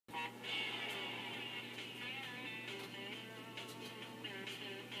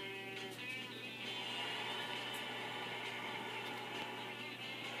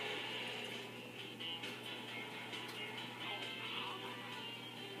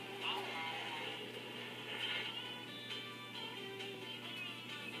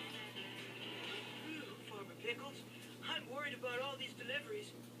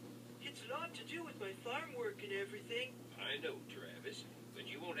lot to do with my farm work and everything. I know, Travis, but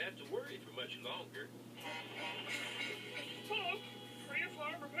you won't have to worry for much longer. Hello, are you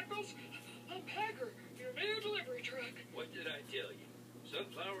Farmer Pickles? I'm Packer, your new delivery truck. What did I tell you?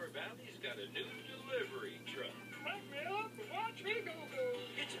 Sunflower Valley's got a new delivery truck. Back me up and watch me go.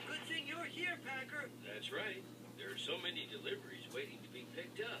 It's a good thing you're here, Packer. That's right. There are so many deliveries waiting to be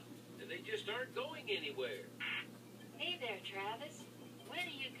picked up, and they just aren't going anywhere. Hey there, Travis. When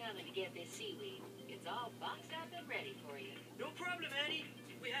are you coming to get this seaweed? It's all boxed up and ready for you. No problem, Annie.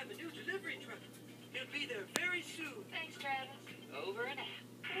 We have a new delivery truck. It'll be there very soon. Thanks, Travis. Over and out.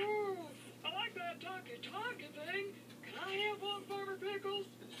 Ooh, I like that talkie thing. Can I have one, Farmer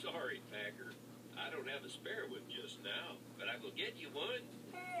Pickles? Sorry, Packer. I don't have a spare one just now, but I will get you one.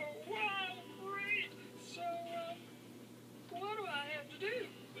 Oh, wow, great. So, what do I have to do?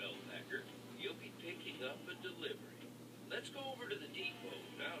 Well, Packer, you'll be picking up a delivery. Let's go over to the depot,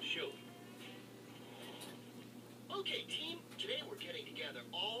 and I'll show you. Okay, team, today we're getting together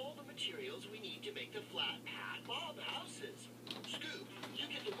all the materials we need to make the flat path bob houses. Scoop, you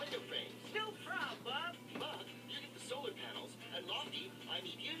get the window frames. No problem, Bob. Buck, you get the solar panels. And Lofty, I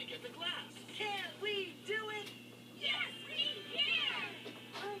need you to get the glass. Can we do it? Yes, we can!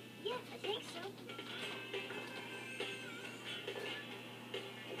 Yeah, I think so.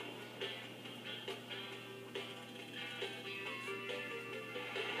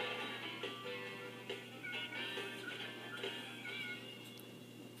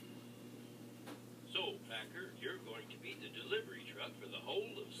 So, Packer, you're going to be the delivery truck for the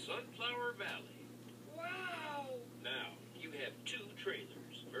whole of Sunflower Valley. Wow. Now, you have 2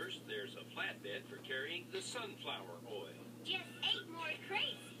 trailers. First, there's a flatbed for carrying the sunflower oil. Just 8 more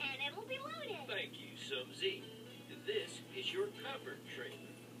crates, and it'll be loaded. Thank you, Sumsy. This is your covered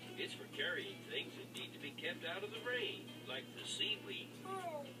trailer. It's for carrying things that need to be kept out of the rain, like the seaweed.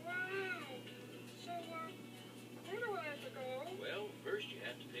 Oh, wow. So, where do I have to go? Well, first you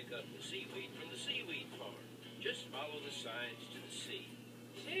have to pick up the seaweed from the seaweed farm. Just follow the signs to the sea.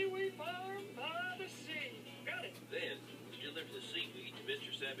 Seaweed Farm by the sea. Got it. Then, we deliver the seaweed to Mr.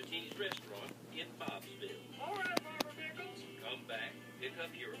 Sabatini's restaurant in Bobsville. All right, Farmer Pickles. Come back, pick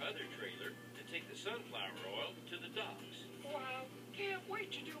up your other trailer, and take the sunflower oil to the docks. Wow, can't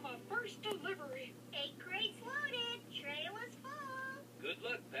wait to do my first delivery. 8 crates loaded. Trailer's full. Good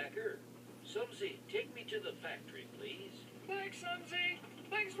luck, Packer. Sumsy, take me to the factory, please. Thanks, Sumsy.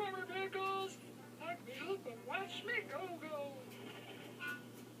 Thanks, Farmer Pickles. Hook me up and watch me go.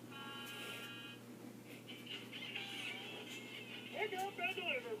 Pick up and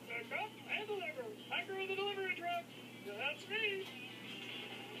deliver. Pick up and deliver. Packer in the delivery truck. That's me.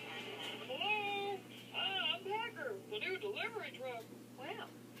 Hello. I'm Packer, the new delivery truck. Well,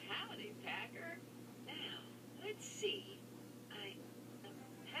 howdy, Packer. Now, let's see.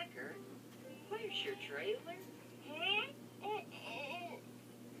 Packer, where's your trailer? Huh? Oh,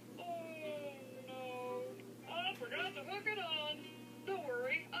 no. I forgot to hook it on. Don't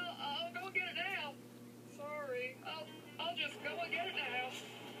worry. I'll go get it now. Sorry. I'll just go and get it now.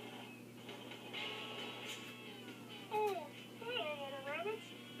 Oh, hello, little rabbits.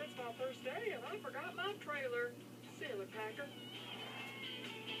 It's my first day and I forgot my trailer. Silly Packer.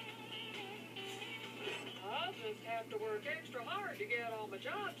 I'll just have to work extra hard to get all my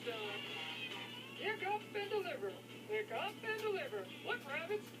jobs done. Pick up and deliver. Pick up and deliver. Look,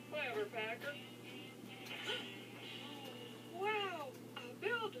 rabbits. Clever, Packer. Wow, a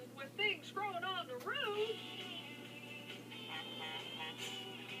building with things growing on the roof.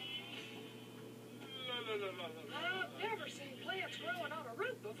 I've never seen plants growing on a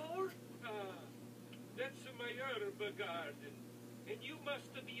roof before. That's my herb garden. And you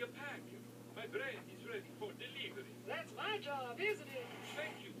must be a packer. My bread is ready for delivery. That's my job, isn't it?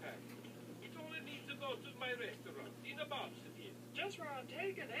 Thank you, packer. It only needs to go to my restaurant in a Bobsville. Just where I'm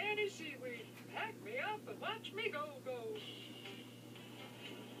taking Annie's seaweed. Pack me up and watch me go.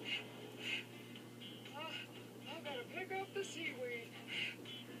 I've got to pick up the seaweed.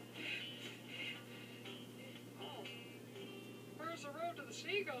 Oh, where's the road to the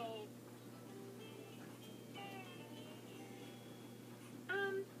seagull?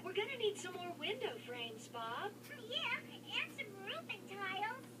 We're gonna need some more window frames, Bob. Yeah, and some roofing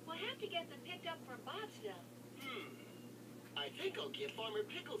tiles. We'll have to get them picked up from Bobsville. I think I'll give Farmer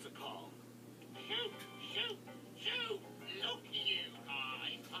Pickles a call. Shoot! Look, you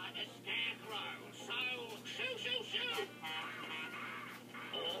guys, I'm a scarecrow, so shoot!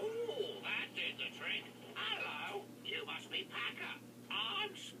 Oh, that did the trick. Hello, you must be Packer.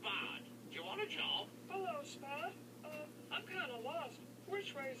 I'm Spud. Do you want a job? Hello, Spud. I'm kind of lost.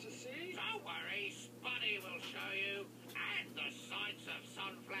 Which way's the sea? Don't worry, Spuddy will show you. And the sights of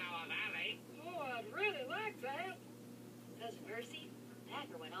Sunflower Valley.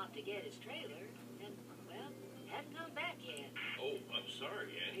 off to get his trailer and, well, hasn't come back yet. Oh, I'm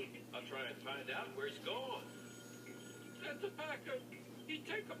sorry, Annie. I'll try and find out where it's gone. That's a packer. He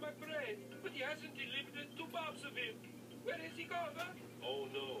taken my bread, but he hasn't delivered it to Bobsville. Where has he gone, huh? Oh,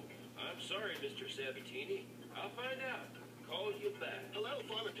 no. I'm sorry, Mr. Sabatini. I'll find out. Call you back. Hello,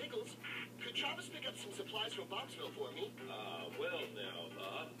 Farmer Pickles. Could Travis pick up some supplies from Boxville for me? Well now,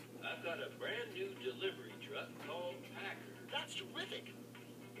 Bob. I've got a brand new delivery truck called Packer. That's terrific.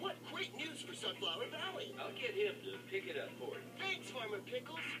 What great news for Sunflower Valley. I'll get him to pick it up for you. Thanks, Farmer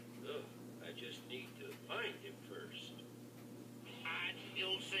Pickles. Ugh, I just need to find him first. And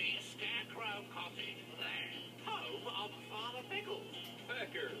you'll see Scarecrow Cottage there, home of Farmer Pickles.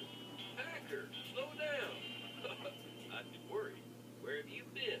 Packer! Packer! Slow down! I've been worried. Where have you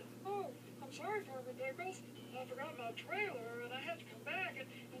been? Oh, I'm sorry, Farmer Pickles. I forgot my trailer, and I had to come back, and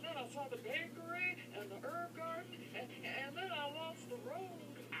then I saw the bakery and the herb garden, and then I lost the road.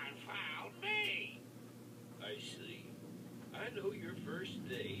 And found me. I see. I know your first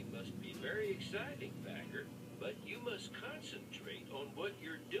day must be very exciting, Packer, but you must concentrate on what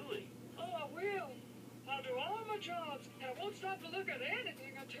you're doing. Oh, I will. I'll do all my jobs, and I won't stop to look at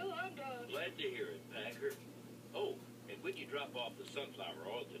anything until I'm done. Glad to hear it, Packer. Oh, and when you drop off the sunflower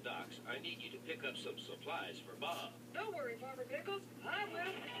oil at the docks, I need you to pick up some supplies for Bob. Don't worry, Farmer Pickles. I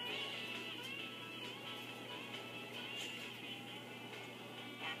will.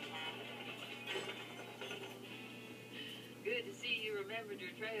 Good to see you remembered your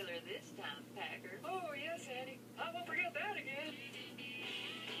trailer this time, Packer. Oh, yes, Annie. I won't forget that again.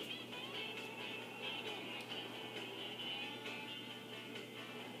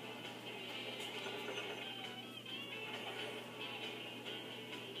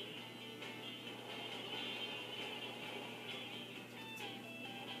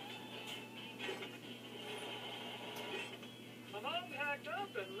 I'm all packed up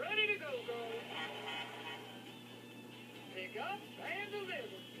and ready to go. Pick up and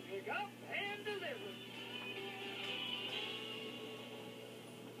deliver. Pick up and deliver.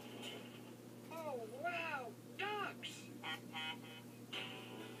 Oh, wow. Ducks.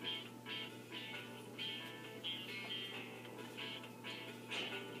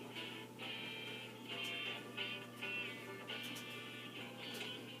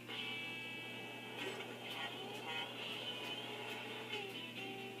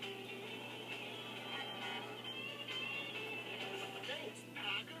 Thanks,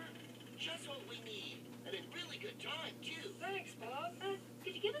 Packer. Just what we need. And in really good time, too. Thanks, Bob.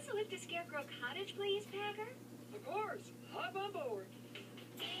 Could you give us a lift to Scarecrow Cottage, please, Packer? Of course. Hop on board.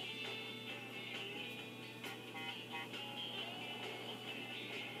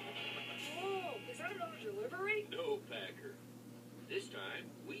 Whoa, is that another delivery? No, Packer. This time,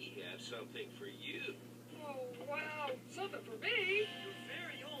 we have something for you. Oh, wow. Something for me? Your